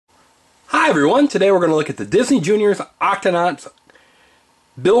Hi everyone, today we're going to look at the Disney Junior Octonauts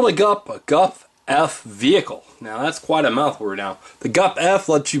Build a Gup F Vehicle. Now that's quite a mouthful now. The Gup F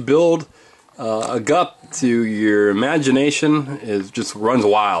lets you build a Gup to your imagination. It just runs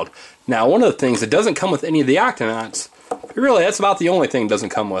wild. Now one of the things, it doesn't come with any of the Octonauts. Really, that's about the only thing it doesn't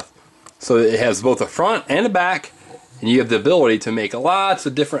come with. So it has both a front and a back, and you have the ability to make lots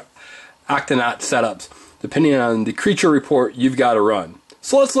of different Octonaut setups depending on the creature report you've got to run.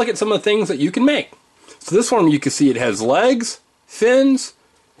 So let's look at some of the things that you can make. So this one, you can see it has legs, fins,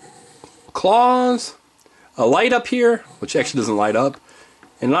 claws, a light up here, which actually doesn't light up,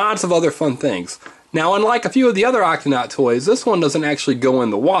 and lots of other fun things. Now, unlike a few of the other Octonaut toys, this one doesn't actually go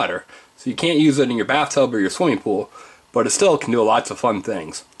in the water, so you can't use it in your bathtub or your swimming pool, but it still can do lots of fun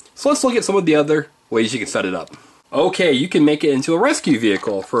things. So let's look at some of the other ways you can set it up. Okay, you can make it into a rescue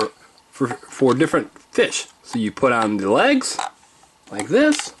vehicle for different fish. So you put on the legs, like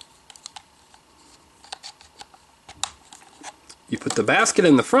this. You put the basket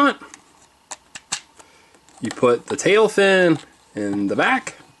in the front. You put the tail fin in the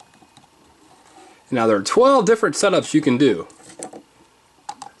back. Now there are 12 different setups you can do.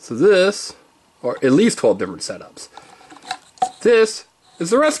 So this, or at least 12 different setups. This is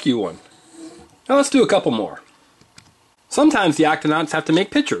the rescue one. Now let's do a couple more. Sometimes the Octonauts have to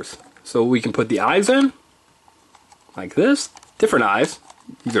make pictures. So we can put the eyes in, like this. Different eyes.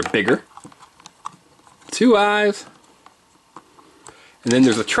 These are bigger. 2 eyes. And then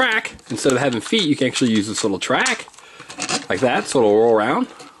there's a track. Instead of having feet, you can actually use this little track, like that, so it'll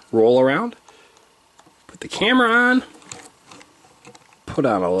roll around. Put the camera on. Put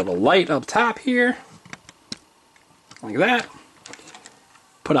on a little light up top here, like that.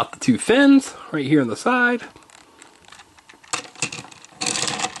 Put out the 2 fins right here on the side.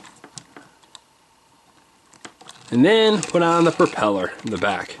 And then put on the propeller in the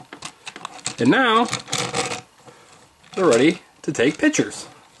back. And now they're ready to take pictures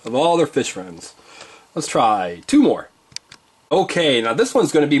of all their fish friends. Let's try 2 more. Okay, now this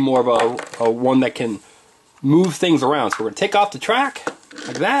one's going to be more of a one that can move things around. So we're going to take off the track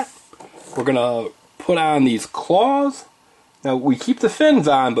like that. We're going to put on these claws. Now we keep the fins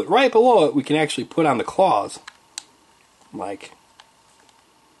on, but right below it we can actually put on the claws. Like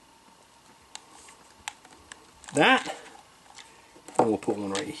that. And we'll put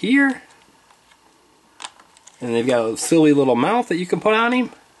one right here. And they've got a silly little mouth that you can put on him.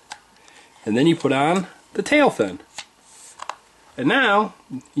 And then you put on the tail fin. And now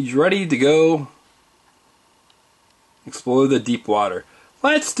he's ready to go explore the deep water.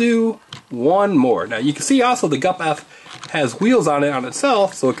 Let's do one more. Now you can see also the Gup F has wheels on it on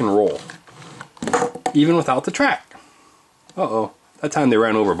itself, so it can roll, even without the track. Uh-oh, that time they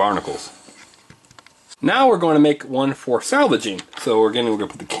ran over barnacles. Now we're going to make one for salvaging. So we're going to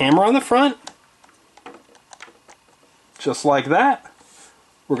put the camera on the front, just like that.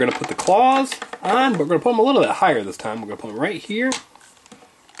 We're going to put the claws on, but we're going to put them a little bit higher this time. We're going to put them right here,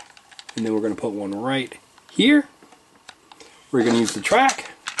 and then we're going to put one right here. We're going to use the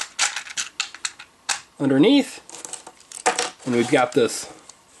track underneath, and we've got this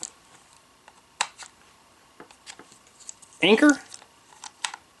anchor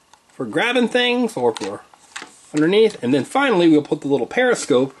for grabbing things or for underneath, and then finally we'll put the little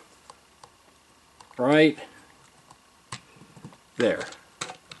periscope right there.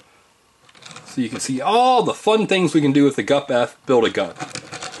 So you can see all the fun things we can do with the Gup F Build a Gup.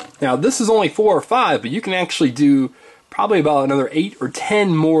 Now this is only 4 or 5, but you can actually do probably about another 8 or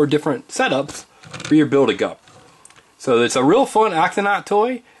 10 more different setups for your Build a Gup. So it's a real fun Octonaut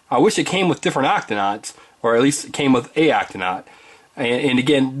toy. I wish it came with different Octonauts, or at least it came with a Octonaut. And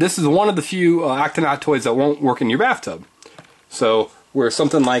again, this is one of the few Octonaut toys that won't work in your bathtub. So where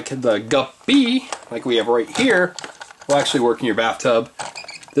something like the Gup B, like we have right here, will actually work in your bathtub,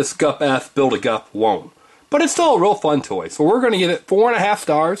 this Gup F Build a Gup won't. But it's still a real fun toy. So we're going to give it 4.5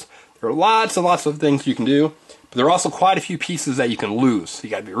 stars. There are lots and lots of things you can do, but there are also quite a few pieces that you can lose. So you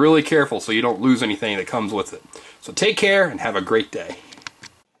got to be really careful so you don't lose anything that comes with it. So take care and have a great day.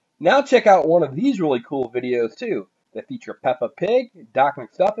 Now check out one of these really cool videos too, that feature Peppa Pig, Doc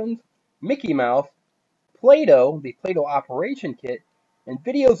Mcstuffins, Mickey Mouse, Play-Doh, the Play-Doh Operation Kit, and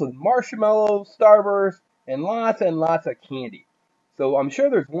videos with marshmallows, Starburst, and lots of candy. So I'm sure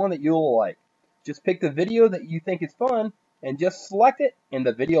there's one that you'll like. Just pick the video that you think is fun, and just select it, and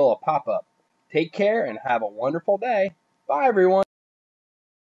the video will pop up. Take care, and have a wonderful day. Bye, everyone.